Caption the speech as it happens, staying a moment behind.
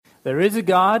There is a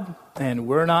God, and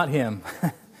we're not him.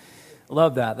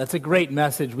 Love that. That's a great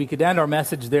message. We could end our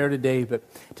message there today, but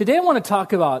today I want to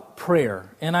talk about prayer.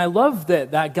 And I love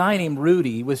that that guy named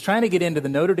Rudy was trying to get into the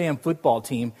Notre Dame football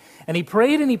team, and he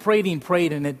prayed and he prayed and he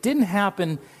prayed, and it didn't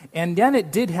happen, and then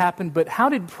it did happen, but how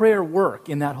did prayer work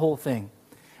in that whole thing?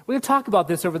 We're going to talk about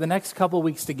this over the next couple of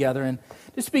weeks together, and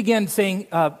just begin saying,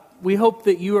 we hope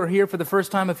that you are here for the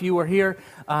first time. If you are here,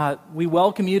 we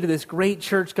welcome you to this great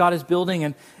church God is building.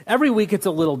 And every week it's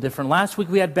a little different. Last week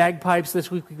we had bagpipes. This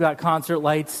week we've got concert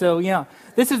lights. So yeah,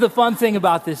 this is the fun thing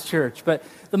about this church. But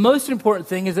the most important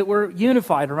thing is that we're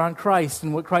unified around Christ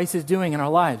and what Christ is doing in our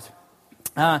lives.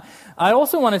 I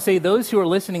also want to say those who are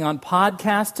listening on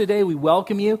podcast today, we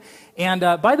welcome you. And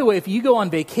by the way, if you go on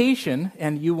vacation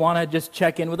and you want to just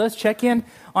check in with us, check in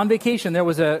on vacation. There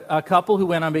was a couple who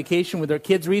went on vacation with their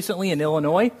kids recently in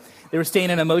Illinois. They were staying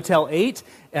in a Motel 8,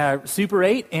 Super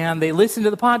 8, and they listened to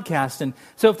the podcast. And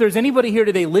so if there's anybody here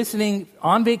today listening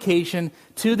on vacation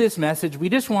to this message, we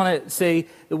just want to say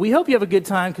that we hope you have a good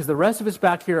time because the rest of us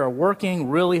back here are working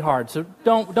really hard. So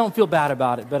don't feel bad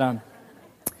about it. But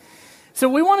So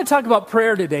we want to talk about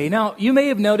prayer today. Now, you may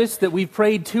have noticed that we've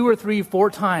prayed 2 or 3, 4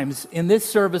 times in this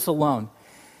service alone.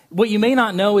 What you may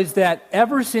not know is that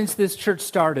ever since this church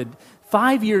started,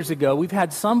 5 years ago, we've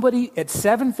had somebody at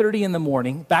 7:30 in the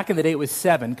morning, back in the day it was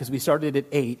 7 because we started at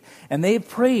 8, and they've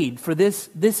prayed for this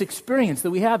experience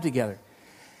that we have together.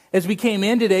 As we came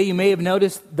in today, you may have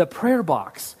noticed the prayer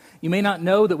box. You may not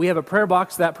know that we have a prayer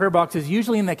box. That prayer box is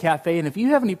usually in the cafe, and if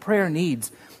you have any prayer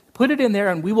needs, put it in there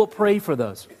and we will pray for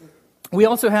those. We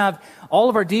also have all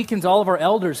of our deacons, all of our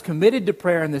elders committed to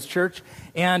prayer in this church,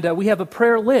 and we have a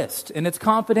prayer list, and it's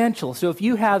confidential. So if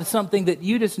you have something that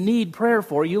you just need prayer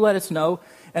for, you let us know,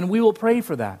 and we will pray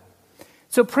for that.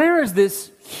 So prayer is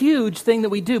this huge thing that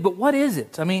we do, but what is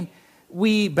it? I mean,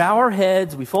 we bow our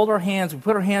heads, we fold our hands, we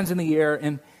put our hands in the air,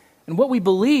 and what we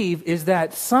believe is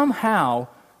that somehow,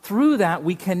 through that,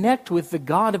 we connect with the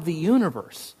God of the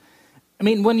universe. I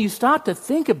mean, when you start to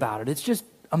think about it, it's just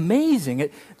amazing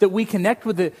that we connect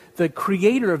with the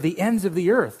creator of the ends of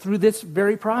the earth through this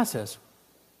very process.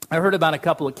 I heard about a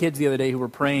couple of kids the other day who were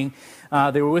praying.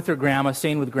 They were with their grandma,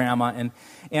 staying with grandma,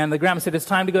 and the grandma said, it's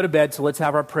time to go to bed, so let's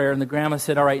have our prayer. And the grandma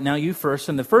said, all right, now you first.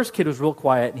 And the first kid was real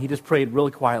quiet, and he just prayed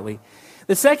really quietly.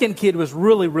 The second kid was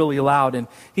really, really loud, and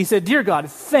he said, dear God,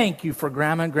 thank you for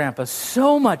Grandma and Grandpa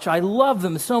so much. I love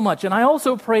them so much. And I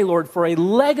also pray, Lord, for a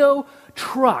Lego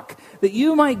truck that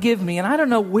you might give me, and I don't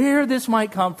know where this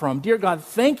might come from. Dear God,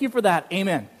 thank you for that.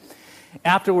 Amen.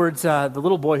 Afterwards, the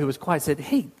little boy who was quiet said,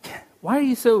 hey, why are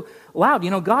you so loud?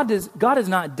 You know, God is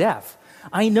not deaf.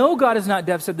 I know God is not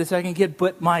deaf, said the second kid,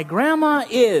 but my grandma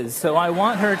is, so I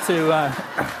want her to...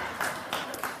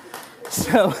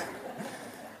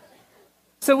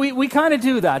 So we kind of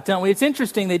do that, don't we? It's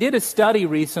interesting. They did a study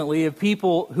recently of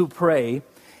people who pray,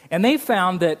 and they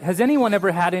found that, has anyone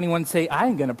ever had anyone say,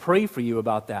 I'm going to pray for you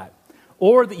about that?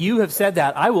 Or that you have said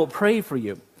that, I will pray for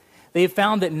you. They have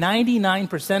found that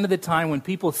 99% of the time when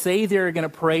people say they're going to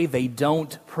pray, they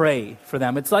don't pray for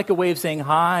them. It's like a way of saying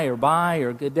hi or bye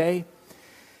or good day.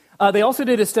 They also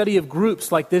did a study of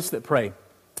groups like this that pray.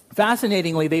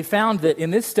 Fascinatingly, they found that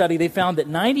in this study, they found that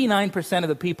 99% of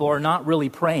the people are not really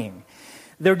praying.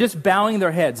 They're just bowing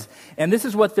their heads. And this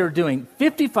is what they're doing.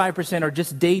 55% are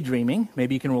just daydreaming.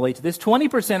 Maybe you can relate to this.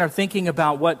 20% are thinking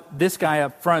about what this guy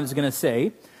up front is going to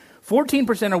say.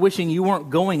 14% are wishing you weren't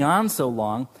going on so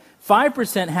long.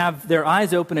 5% have their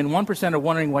eyes open, and 1% are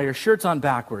wondering why your shirt's on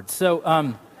backwards.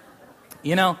 So,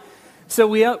 so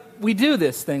we do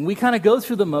this thing. We kind of go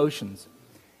through the motions.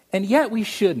 And yet we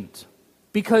shouldn't.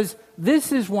 Because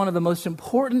this is one of the most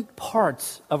important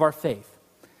parts of our faith.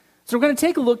 So we're going to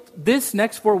take a look this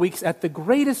next 4 weeks at the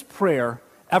greatest prayer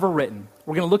ever written.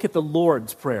 We're going to look at the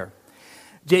Lord's Prayer.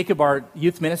 Jacob, our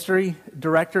youth ministry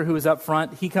director who is up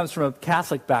front, he comes from a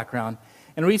Catholic background.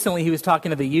 And recently he was talking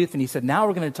to the youth and he said, now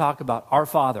we're going to talk about our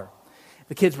Father.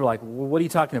 The kids were like, well, what are you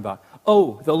talking about?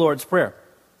 Oh, the Lord's Prayer.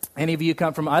 Any of you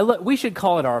come from, we should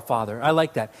call it Our Father. I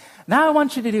like that. Now I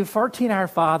want you to do 14 Our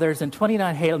Fathers and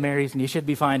 29 Hail Marys and you should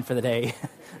be fine for the day.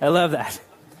 I love that.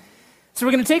 So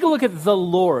we're going to take a look at the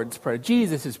Lord's Prayer,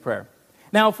 Jesus' prayer.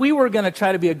 Now, if we were going to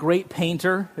try to be a great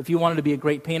painter, if you wanted to be a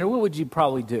great painter, what would you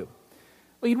probably do?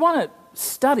 Well, you'd want to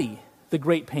study the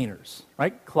great painters,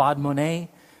 right? Claude Monet,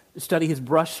 study his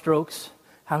brush strokes,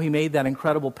 how he made that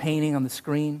incredible painting on the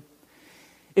screen.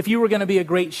 If you were going to be a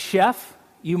great chef,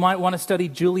 you might want to study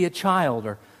Julia Child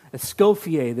or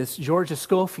Escoffier, this George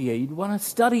Escoffier. You'd want to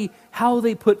study how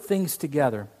they put things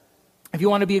together. If you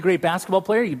want to be a great basketball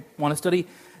player, you'd want to study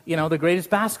the greatest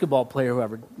basketball player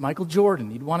ever, Michael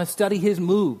Jordan. You'd want to study his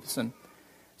moves. And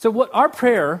So what our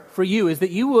prayer for you is that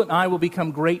you and I will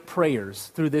become great prayers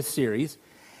through this series,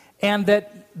 and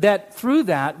that through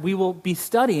that we will be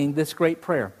studying this great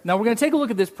prayer. Now we're going to take a look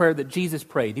at this prayer that Jesus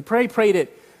prayed. He prayed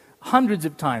it hundreds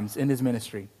of times in his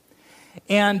ministry.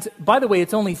 And by the way,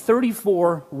 it's only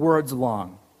 34 words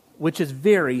long, which is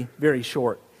very, very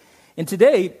short. And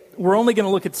today, we're only going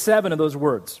to look at 7 of those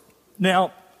words.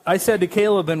 Now, I said to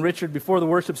Caleb and Richard before the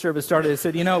worship service started, I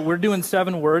said, we're doing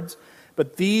 7 words,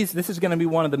 but this is going to be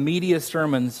one of the meatiest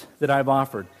sermons that I've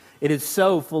offered. It is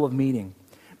so full of meaning.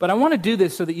 But I want to do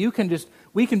this so that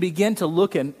we can begin to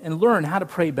look and learn how to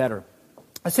pray better.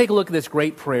 Let's take a look at this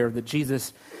great prayer that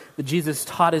Jesus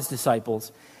taught his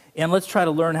disciples, and let's try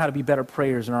to learn how to be better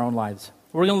prayers in our own lives.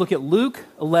 We're going to look at Luke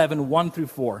 11, 1 through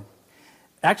 4.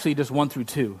 Actually, just 1 through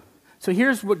 2. So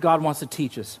here's what God wants to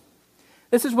teach us.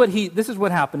 This is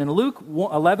what happened. In Luke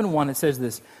 11:1, it says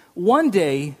this: one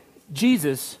day,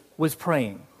 Jesus was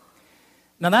praying.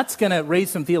 Now, that's going to raise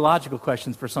some theological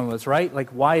questions for some of us, right? Like,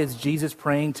 why is Jesus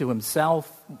praying to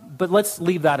himself? But let's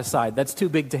leave that aside. That's too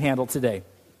big to handle today.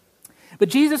 But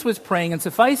Jesus was praying, and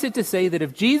suffice it to say that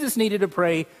if Jesus needed to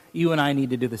pray, you and I need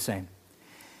to do the same.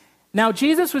 Now,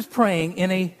 Jesus was praying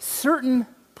in a certain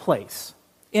place.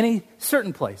 In a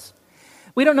certain place.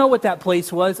 We don't know what that place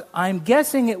was. I'm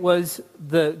guessing it was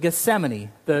the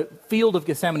Gethsemane, the field of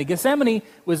Gethsemane. Gethsemane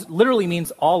literally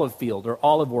means olive field or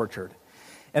olive orchard.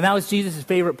 And that was Jesus'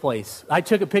 favorite place. I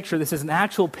took a picture. This is an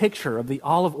actual picture of the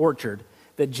olive orchard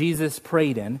that Jesus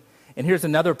prayed in. And here's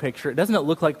another picture. Doesn't it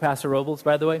look like Paso Robles,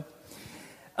 by the way?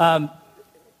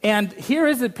 And here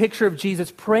is a picture of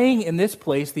Jesus praying in this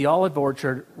place, the olive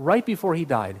orchard, right before he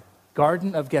died.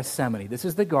 Garden of Gethsemane. This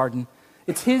is the garden.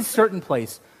 It's his certain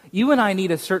place. You and I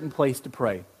need a certain place to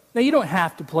pray. Now, you don't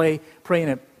have to pray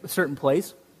in a certain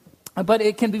place, but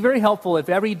it can be very helpful if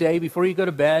every day before you go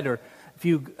to bed or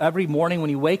every morning when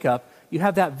you wake up, you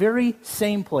have that very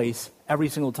same place every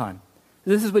single time.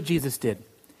 This is what Jesus did.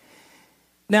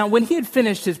 Now, when he had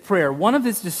finished his prayer, one of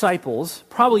his disciples,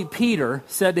 probably Peter,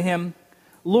 said to him,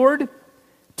 "Lord,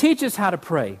 teach us how to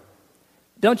pray."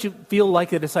 Don't you feel like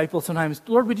the disciples sometimes?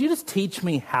 Lord, would you just teach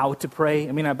me how to pray?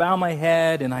 I mean, I bow my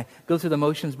head and I go through the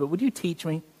motions, but would you teach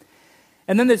me?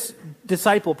 And then this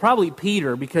disciple, probably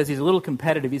Peter, because he's a little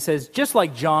competitive, he says, just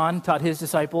like John taught his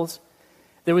disciples,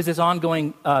 there was this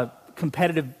ongoing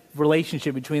competitive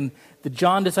relationship between the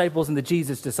John disciples and the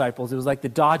Jesus disciples. It was like the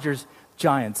Dodgers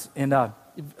Giants, and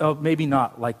maybe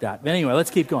not like that. But anyway,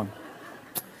 let's keep going.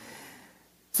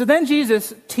 So then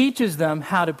Jesus teaches them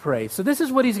how to pray. So this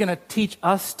is what he's going to teach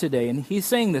us today. And he's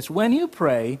saying this: when you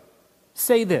pray,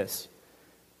 say this.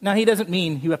 Now, he doesn't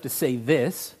mean you have to say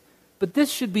this, but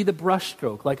this should be the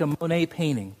brushstroke, like a Monet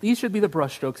painting. These should be the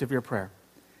brushstrokes of your prayer.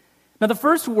 Now, the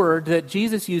first word that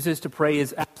Jesus uses to pray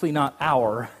is actually not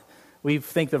our. We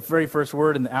think the very first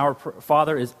word in our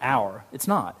Father is our. It's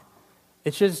not.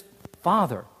 It's just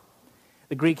Father.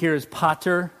 The Greek here is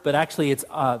pater, but actually it's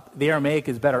the Aramaic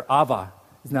is better, Ava.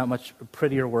 Isn't that a much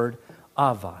prettier word?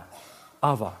 Ava.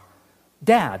 Ava.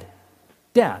 Dad.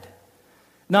 Dad.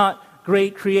 Not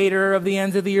great creator of the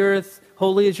ends of the earth,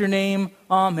 holy is your name,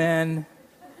 amen.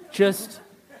 Just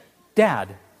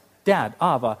Dad. Dad,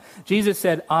 Ava. Jesus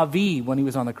said Avi when he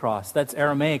was on the cross. That's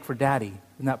Aramaic for daddy.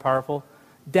 Isn't that powerful?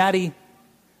 Daddy.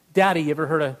 Daddy. You ever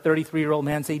heard a 33-year-old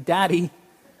man say daddy?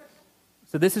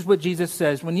 So this is what Jesus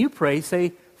says. When you pray,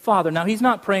 say Father. Now, he's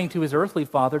not praying to his earthly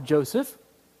father, Joseph.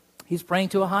 He's praying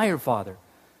to a higher Father.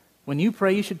 When you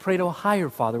pray, you should pray to a higher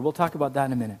Father. We'll talk about that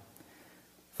in a minute.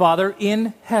 Father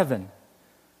in heaven.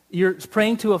 You're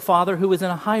praying to a Father who is in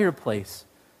a higher place,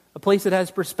 a place that has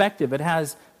perspective, it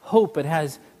has hope, it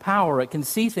has power, it can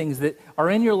see things that are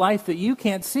in your life that you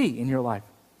can't see in your life.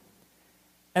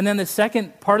 And then the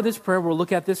second part of this prayer we'll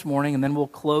look at this morning, and then we'll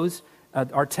close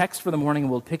our text for the morning,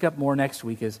 and we'll pick up more next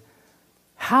week, is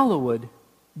hallowed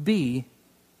be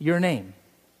your name.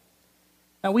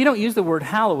 Now, we don't use the word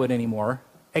hallowed anymore,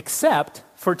 except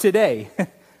for today.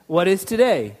 What is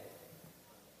today?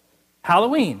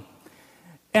 Halloween.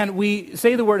 And we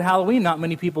say the word Halloween. Not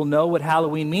many people know what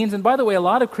Halloween means. And by the way, a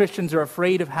lot of Christians are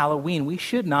afraid of Halloween. We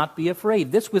should not be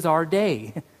afraid. This was our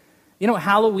day. You know what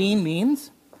Halloween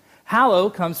means? Hallow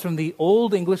comes from the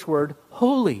Old English word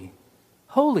holy.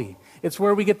 Holy. It's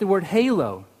where we get the word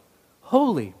halo.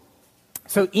 Holy.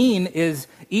 So een is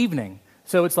evening.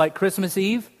 So it's like Christmas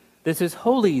Eve. This is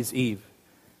Holy's Eve.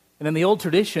 And in the old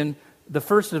tradition, the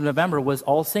 1st of November was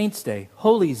All Saints' Day,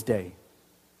 Holy's Day.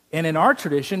 And in our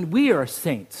tradition, we are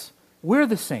saints. We're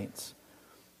the saints.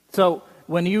 So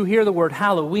when you hear the word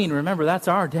Halloween, remember that's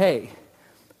our day.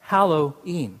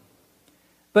 Halloween.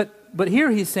 But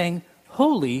here he's saying,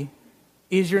 holy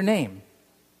is your name.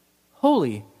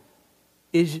 Holy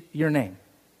is your name.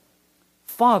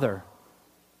 Father,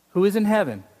 who is in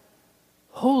heaven,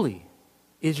 holy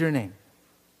is your name.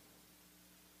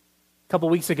 A couple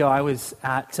weeks ago, I was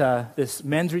at this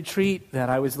men's retreat that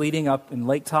I was leading up in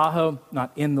Lake Tahoe,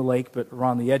 not in the lake, but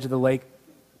around the edge of the lake.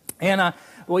 And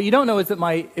what you don't know is that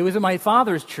it was at my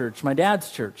father's church, my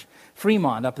dad's church,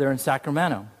 Fremont, up there in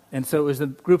Sacramento. And so it was a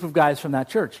group of guys from that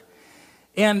church.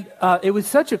 And it was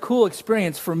such a cool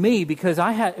experience for me because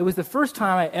it was the first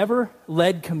time I ever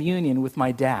led communion with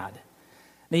my dad.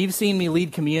 Now, you've seen me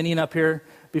lead communion up here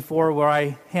before where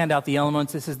I hand out the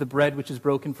elements. This is the bread which is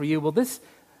broken for you. Well,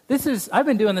 I've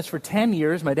been doing this for 10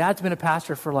 years. My dad's been a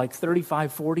pastor for like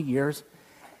 35, 40 years.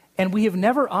 And we have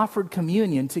never offered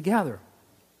communion together.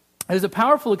 It was a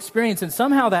powerful experience, and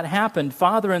somehow that happened,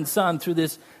 father and son, through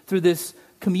this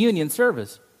communion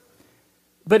service.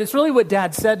 But it's really what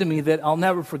Dad said to me that I'll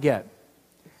never forget.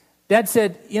 Dad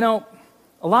said, a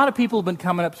lot of people have been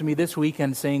coming up to me this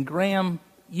weekend saying, Graham,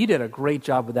 you did a great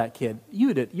job with that kid.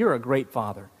 You're a great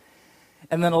father.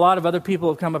 And then a lot of other people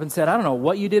have come up and said, I don't know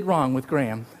what you did wrong with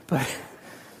Graham.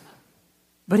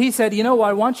 But he said,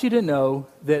 I want you to know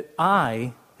that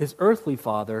I, his earthly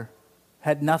father,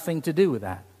 had nothing to do with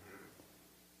that.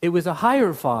 It was a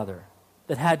higher father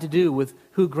that had to do with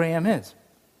who Graham is.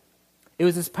 It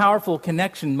was this powerful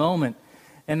connection moment.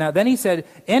 And then he said,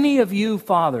 any of you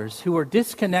fathers who are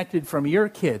disconnected from your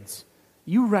kids,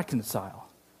 you reconcile.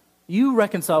 You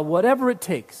reconcile whatever it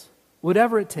takes.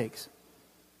 Whatever it takes.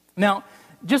 Now,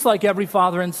 just like every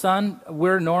father and son,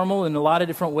 we're normal in a lot of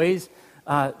different ways.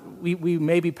 We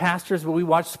may be pastors, but we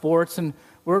watch sports, and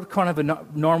we're kind of a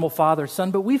normal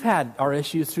father-son, but we've had our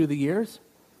issues through the years.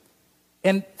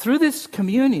 And through this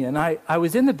communion, I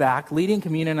was in the back leading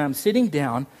communion, and I'm sitting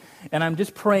down, and I'm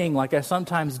just praying like I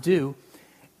sometimes do,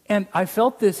 and I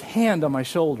felt this hand on my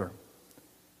shoulder,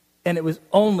 and it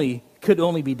could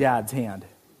only be Dad's hand.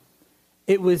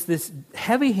 It was this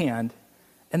heavy hand,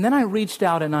 and then I reached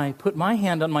out and I put my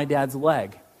hand on my dad's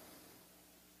leg.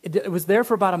 It was there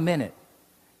for about a minute.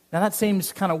 Now that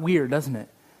seems kind of weird, doesn't it?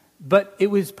 But it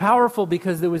was powerful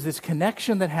because there was this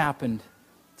connection that happened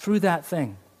through that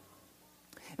thing.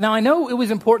 Now I know it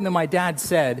was important that my dad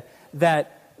said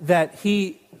that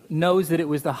he knows that it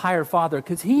was the higher father,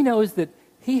 because he knows that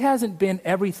he hasn't been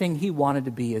everything he wanted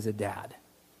to be as a dad.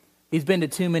 He's been to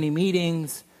too many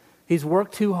meetings. He's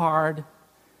worked too hard.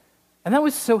 And that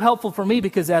was so helpful for me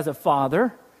because as a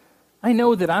father, I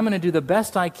know that I'm going to do the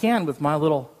best I can with my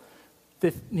little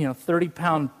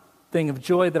 30-pound thing of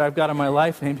joy that I've got in my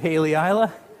life named Haley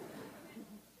Isla.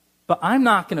 But I'm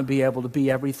not going to be able to be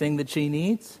everything that she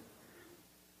needs.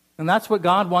 And that's what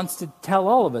God wants to tell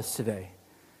all of us today.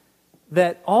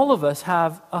 That all of us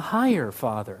have a higher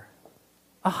father.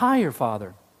 A higher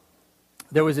father.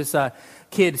 There was this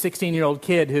kid, 16-year-old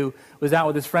kid, who was out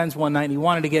with his friends one night, and he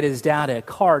wanted to get his dad a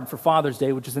card for Father's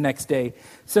Day, which is the next day.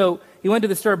 So he went to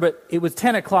the store, but it was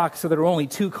 10 o'clock, so there were only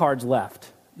 2 cards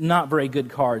left. Not very good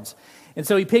cards. And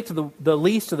so he picked the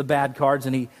least of the bad cards,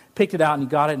 and he picked it out, and he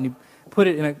got it, and he put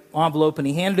it in an envelope, and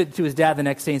he handed it to his dad the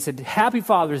next day and said, "Happy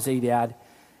Father's Day, Dad."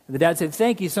 And the dad said,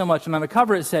 "Thank you so much." And on the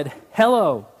cover it said,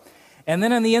 "Hello." And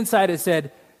then on the inside it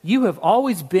said, "You have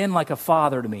always been like a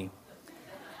father to me."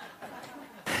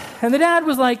 And the dad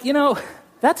was like,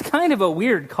 that's kind of a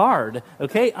weird card,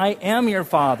 okay? I am your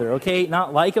father, okay?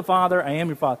 Not like a father, I am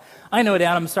your father. I know,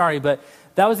 Dad, I'm sorry, but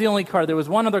that was the only card. There was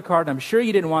one other card, and I'm sure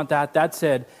you didn't want that. That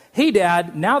said, "Hey,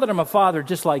 Dad, now that I'm a father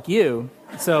just like you."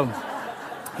 So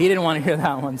he didn't want to hear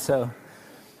that one. So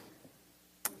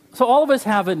all of us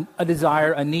have a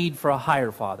desire, a need for a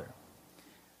higher father.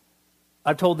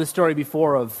 I've told this story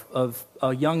before of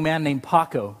a young man named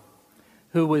Paco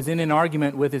who was in an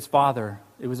argument with his father.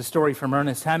 It was a story from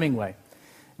Ernest Hemingway.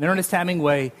 And Ernest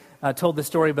Hemingway told the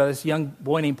story about this young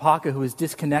boy named Paco who was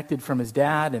disconnected from his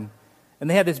dad. And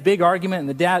they had this big argument,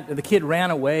 and the kid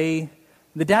ran away.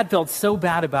 The dad felt so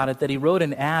bad about it that he wrote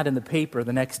an ad in the paper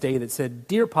the next day that said,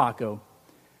 "Dear Paco,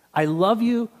 I love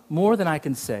you more than I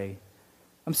can say.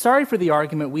 I'm sorry for the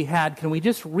argument we had. Can we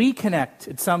just reconnect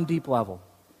at some deep level?"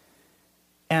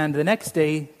 And the next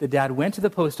day, the dad went to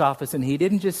the post office, and he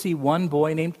didn't just see one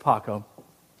boy named Paco.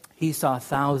 He saw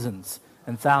thousands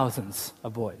and thousands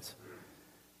of boys.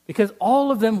 Because all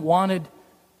of them wanted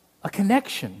a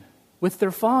connection with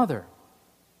their father.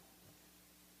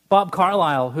 Bob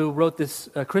Carlyle, who wrote this,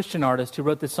 Christian artist, who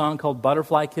wrote this song called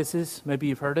 "Butterfly Kisses," maybe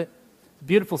you've heard it. It's a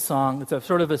beautiful song. It's a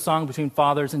sort of a song between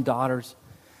fathers and daughters.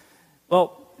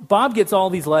 Well, Bob gets all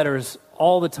these letters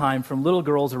all the time from little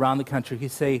girls around the country who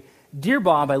say, "Dear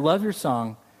Bob, I love your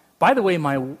song. By the way,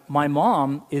 my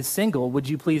mom is single. Would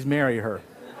you please marry her?"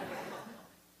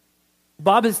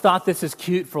 Bob has thought this is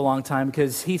cute for a long time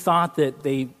because he thought that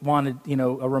they wanted,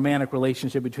 a romantic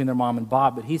relationship between their mom and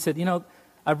Bob. But he said,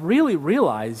 I've really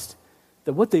realized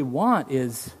that what they want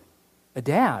is a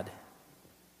dad.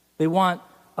 They want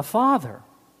a father.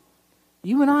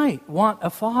 You and I want a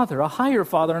father, a higher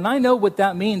father. And I know what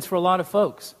that means for a lot of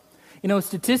folks.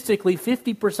 Statistically,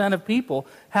 50% of people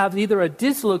have either a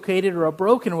dislocated or a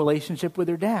broken relationship with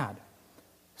their dad.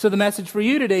 So the message for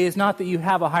you today is not that you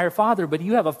have a higher father, but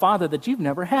you have a father that you've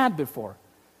never had before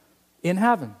in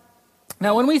heaven.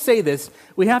 Now, when we say this,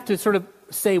 we have to sort of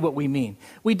say what we mean.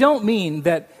 We don't mean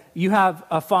that you have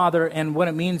a father, and when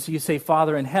it means you say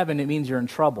father in heaven, it means you're in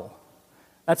trouble.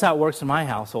 That's how it works in my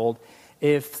household.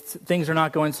 If things are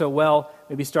not going so well,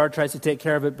 maybe Star tries to take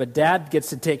care of it, but Dad gets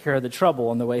to take care of the trouble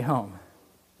on the way home.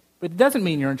 But it doesn't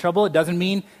mean you're in trouble. It doesn't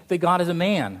mean that God is a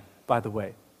man, by the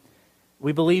way.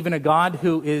 We believe in a God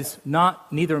who is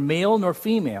neither male nor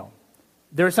female.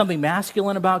 There is something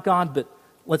masculine about God, but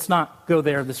let's not go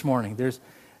there this morning.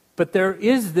 But there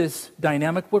is this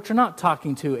dynamic which we're not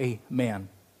talking to a man.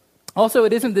 Also,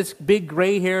 it isn't this big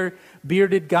gray-haired,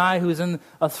 bearded guy who's in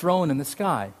a throne in the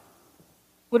sky.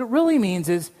 What it really means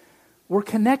is we're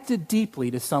connected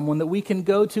deeply to someone that we can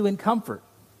go to in comfort.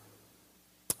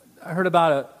 I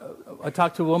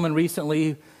talked to a woman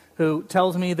recently who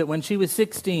tells me that when she was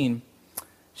 16,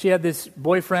 she had this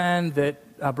boyfriend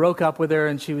that broke up with her,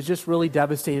 and she was just really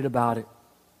devastated about it.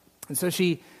 And so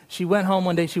she went home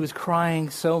one day, she was crying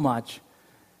so much,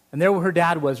 and there her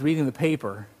dad was reading the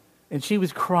paper, and she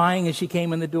was crying as she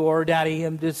came in the door, "Daddy,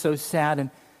 I'm just so sad." And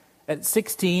at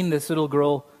 16, this little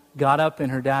girl got up in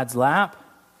her dad's lap,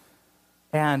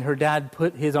 and her dad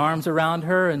put his arms around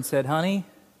her and said, "Honey,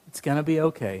 it's going to be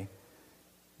okay."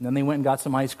 And then they went and got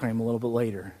some ice cream a little bit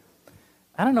later.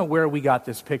 I don't know where we got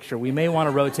this picture. We may want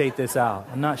to rotate this out.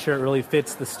 I'm not sure it really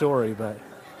fits the story, but...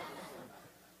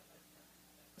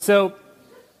 So,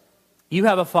 you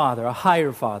have a father, a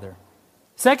higher father.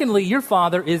 Secondly, your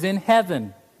father is in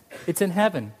heaven. It's in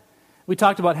heaven. We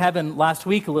talked about heaven last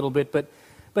week a little bit,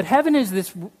 but heaven is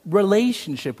this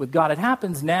relationship with God. It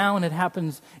happens now and it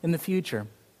happens in the future.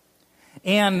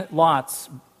 Ann Lotz,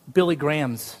 Billy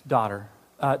Graham's daughter,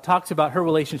 talks about her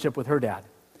relationship with her dad.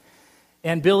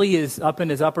 And Billy is up in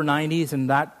his upper 90s, and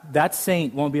that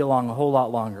saint won't be along a whole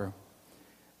lot longer.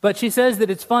 But she says that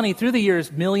it's funny, through the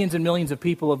years, millions and millions of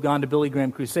people have gone to Billy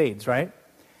Graham crusades, right?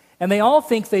 And they all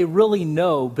think they really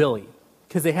know Billy,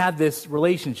 because they had this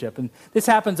relationship. And this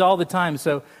happens all the time.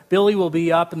 So Billy will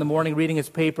be up in the morning reading his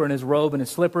paper in his robe and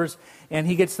his slippers, and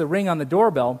he gets the ring on the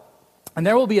doorbell, and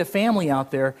there will be a family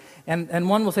out there, and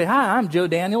one will say, "Hi, I'm Joe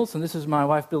Daniels, and this is my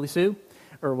wife, Billy Sue,"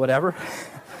 or whatever.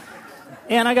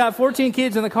 "And I got 14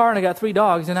 kids in the car, and I got 3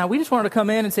 dogs, and now we just wanted to come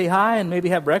in and say hi and maybe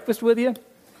have breakfast with you."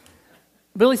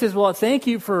 Billy says, "Well, thank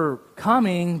you for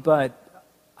coming, but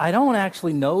I don't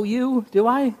actually know you, do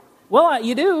I?" "Well,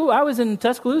 you do. I was in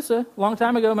Tuscaloosa a long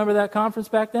time ago. Remember that conference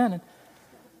back then?" And,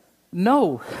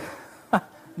 "No.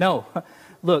 No.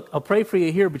 Look, I'll pray for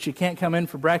you here, but you can't come in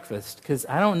for breakfast because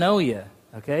I don't know you,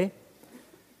 okay?"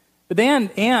 But then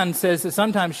Ann says that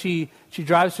sometimes she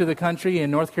drives through the country in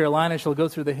North Carolina. She'll go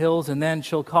through the hills, and then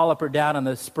she'll call up her dad on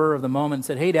the spur of the moment and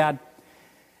said, "Hey, Dad."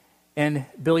 And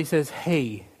Billy says,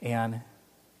 "Hey, Ann,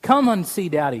 come and see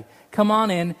Daddy. Come on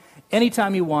in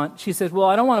anytime you want." She says, "Well,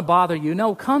 I don't want to bother you."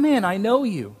 "No, come in. I know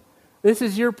you. This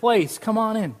is your place. Come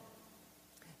on in."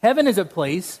 Heaven is a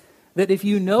place that if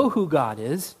you know who God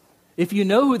is, if you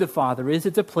know who the Father is,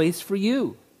 it's a place for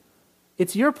you.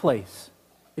 It's your place.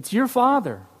 It's your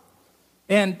Father.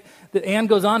 And Ann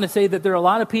goes on to say that there are a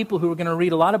lot of people who are going to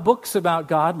read a lot of books about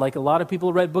God, like a lot of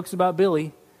people read books about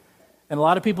Billy, and a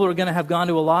lot of people are going to have gone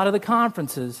to a lot of the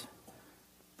conferences,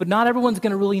 but not everyone's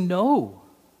going to really know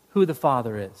who the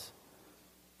Father is.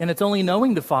 And it's only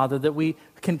knowing the Father that we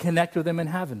can connect with Him in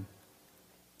heaven.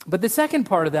 But the second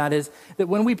part of that is that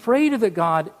when we pray to the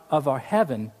God of our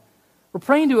heaven, we're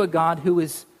praying to a God who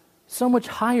is so much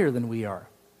higher than we are,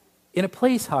 in a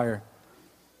place higher.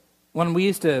 When we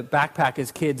used to backpack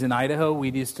as kids in Idaho,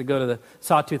 we used to go to the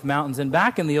Sawtooth Mountains. And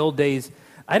back in the old days,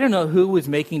 I don't know who was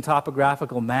making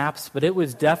topographical maps, but it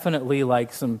was definitely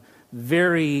like some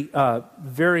very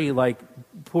like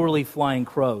poorly flying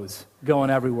crows going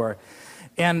everywhere.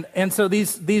 And so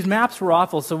these maps were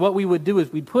awful. So what we would do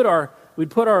is we'd put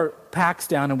our packs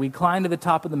down and we'd climb to the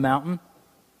top of the mountain.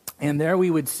 And there we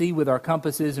would see with our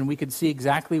compasses, and we could see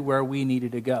exactly where we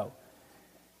needed to go.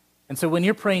 And so when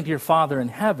you're praying to your Father in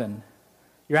heaven,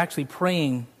 you're actually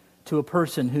praying to a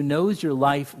person who knows your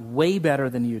life way better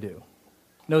than you do,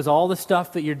 knows all the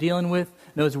stuff that you're dealing with,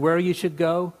 knows where you should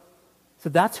go. So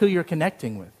that's who you're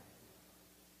connecting with.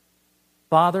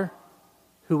 Father,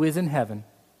 who is in heaven,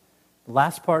 The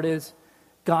last part is,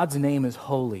 God's name is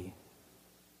holy.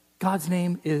 God's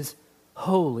name is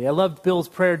holy. I loved Bill's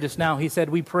prayer just now. He said,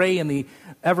 we pray in the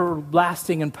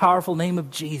everlasting and powerful name of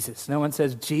Jesus. No one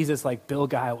says Jesus like Bill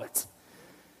Geiwitz.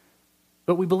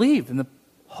 But we believe in the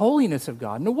holiness of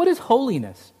God. Now, what is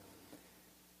holiness?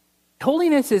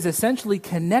 Holiness is essentially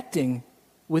connecting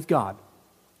with God.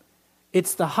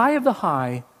 It's the high of the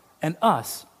high and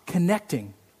us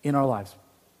connecting in our lives.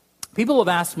 People have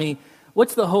asked me,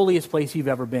 what's the holiest place you've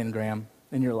ever been, Graham,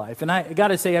 in your life? And I got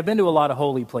to say, I've been to a lot of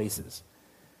holy places.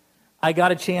 I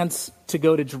got a chance to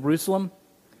go to Jerusalem,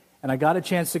 and I got a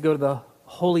chance to go to the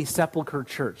Holy Sepulchre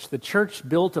Church, the church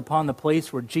built upon the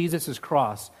place where Jesus'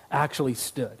 cross actually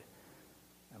stood.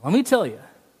 And let me tell you,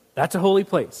 that's a holy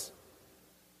place,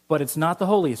 but it's not the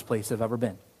holiest place I've ever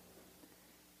been.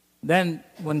 Then,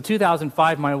 when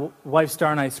 2005, my wife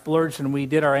Star and I splurged, and we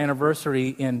did our anniversary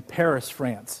in Paris,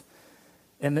 France.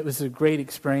 And it was a great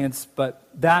experience, but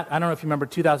I don't know if you remember,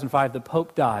 2005, the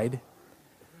Pope died,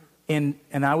 and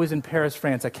I was in Paris,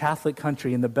 France, a Catholic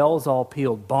country, and the bells all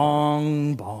pealed,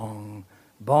 bong, bong,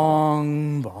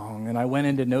 bong, bong. And I went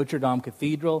into Notre Dame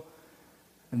Cathedral,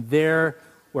 and there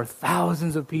were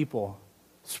thousands of people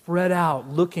spread out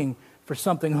looking for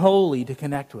something holy to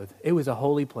connect with. It was a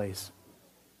holy place.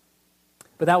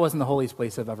 But that wasn't the holiest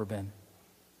place I've ever been.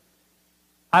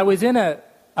 I was in a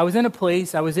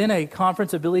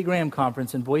conference, a Billy Graham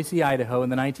conference in Boise, Idaho in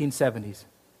the 1970s.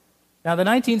 Now, the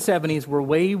 1970s were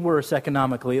way worse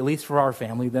economically, at least for our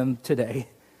family, than today.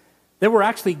 There were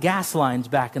actually gas lines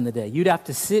back in the day. You'd have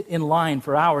to sit in line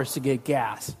for hours to get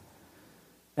gas.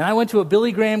 And I went to a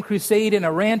Billy Graham crusade in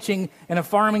a ranching and a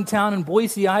farming town in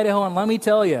Boise, Idaho, and let me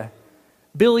tell you,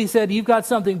 Billy said, you've got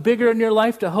something bigger in your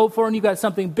life to hope for, and you've got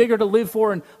something bigger to live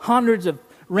for, and hundreds of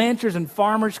ranchers and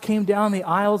farmers came down the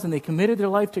aisles and they committed their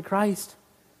life to Christ.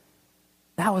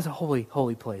 That was a holy,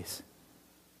 holy place.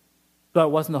 But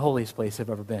it wasn't the holiest place I've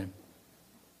ever been.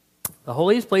 The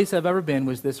holiest place I've ever been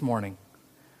was this morning.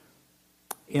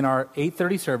 In our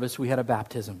 8:30 service, we had a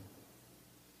baptism.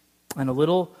 And a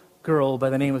little girl by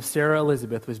the name of Sarah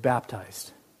Elizabeth was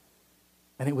baptized.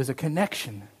 And it was a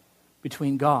connection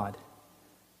between God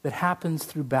that happens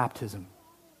through baptism.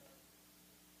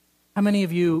 How many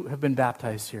of you have been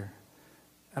baptized here?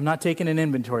 I'm not taking an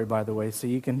inventory, by the way, so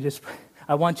you can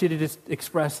I want you to just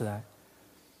express that.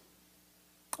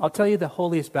 I'll tell you the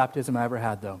holiest baptism I ever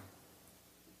had, though.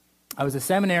 I was a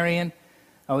seminarian.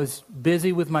 I was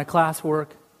busy with my classwork.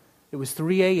 It was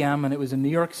 3 a.m., and it was in New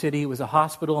York City. It was a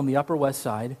hospital on the Upper West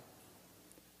Side.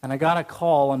 And I got a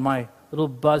call on my little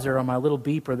buzzer, on my little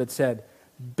beeper that said,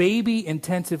 Baby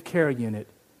Intensive Care Unit,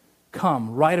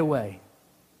 come right away.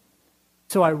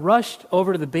 So I rushed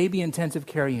over to the baby intensive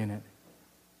care unit.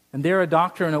 And there a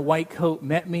doctor in a white coat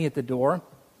met me at the door. And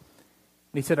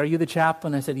he said, are you the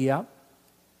chaplain? I said, yeah.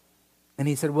 And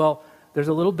he said, well, there's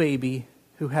a little baby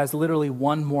who has literally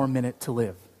 1 more minute to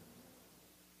live.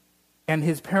 And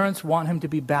his parents want him to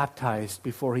be baptized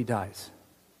before he dies.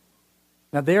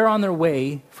 Now they're on their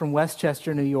way from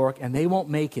Westchester, New York, and they won't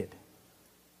make it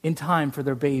in time for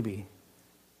their baby.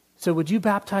 So would you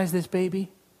baptize this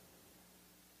baby?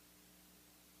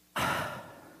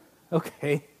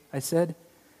 Okay, I said.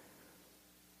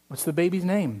 What's the baby's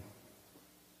name?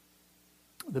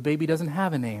 The baby doesn't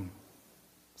have a name,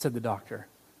 said the doctor.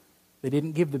 They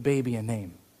didn't give the baby a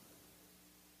name.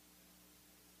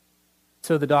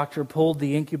 So the doctor pulled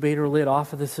the incubator lid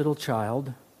off of this little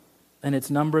child, and its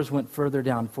numbers went further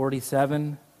down,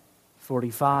 47,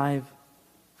 45,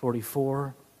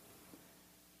 44.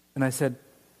 And I said,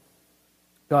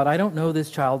 God, I don't know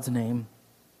this child's name,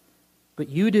 but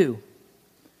you do.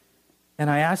 And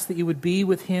I ask that you would be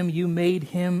with him. You made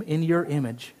him in your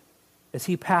image as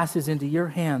he passes into your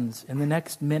hands in the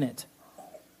next minute.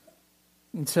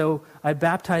 And so I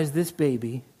baptized this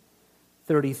baby,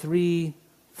 33,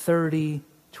 30,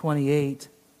 28,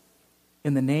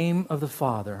 in the name of the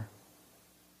Father,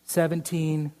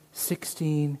 17,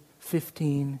 16,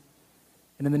 15,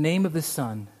 and in the name of the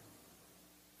Son,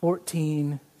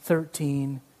 14,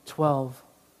 13, 12,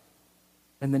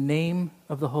 in the name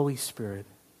of the Holy Spirit.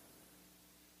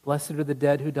 Blessed are the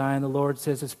dead who die in the Lord,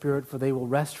 says the Spirit, for they will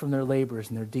rest from their labors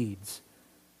and their deeds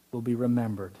will be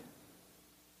remembered.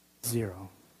 0.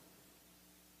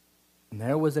 And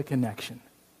there was a connection.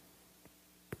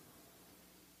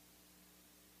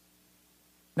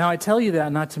 Now, I tell you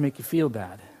that not to make you feel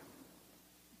bad,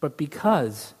 but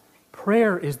because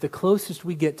prayer is the closest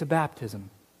we get to baptism.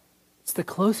 It's the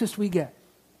closest we get.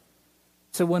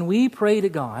 So when we pray to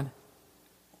God,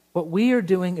 what we are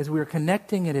doing is we're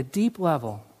connecting at a deep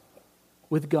level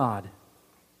with God.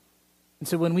 And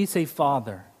so when we say,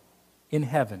 Father in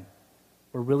heaven,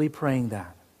 we're really praying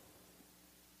that.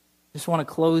 Just want to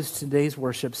close today's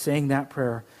worship saying that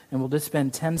prayer, and we'll just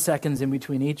spend 10 seconds in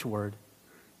between each word,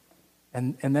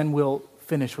 and then we'll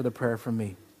finish with a prayer from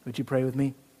me. Would you pray with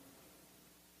me?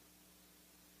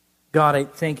 God, I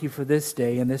thank you for this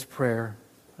day and this prayer.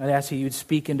 I'd ask you would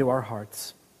speak into our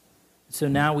hearts. So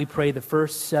now we pray the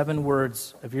first 7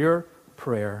 words of your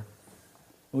prayer.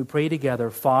 We pray together,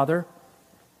 Father,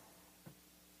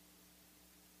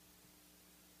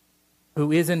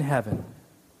 who is in heaven,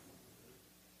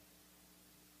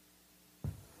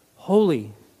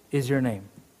 holy is your name.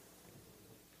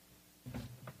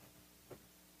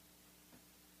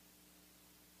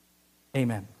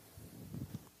 Amen.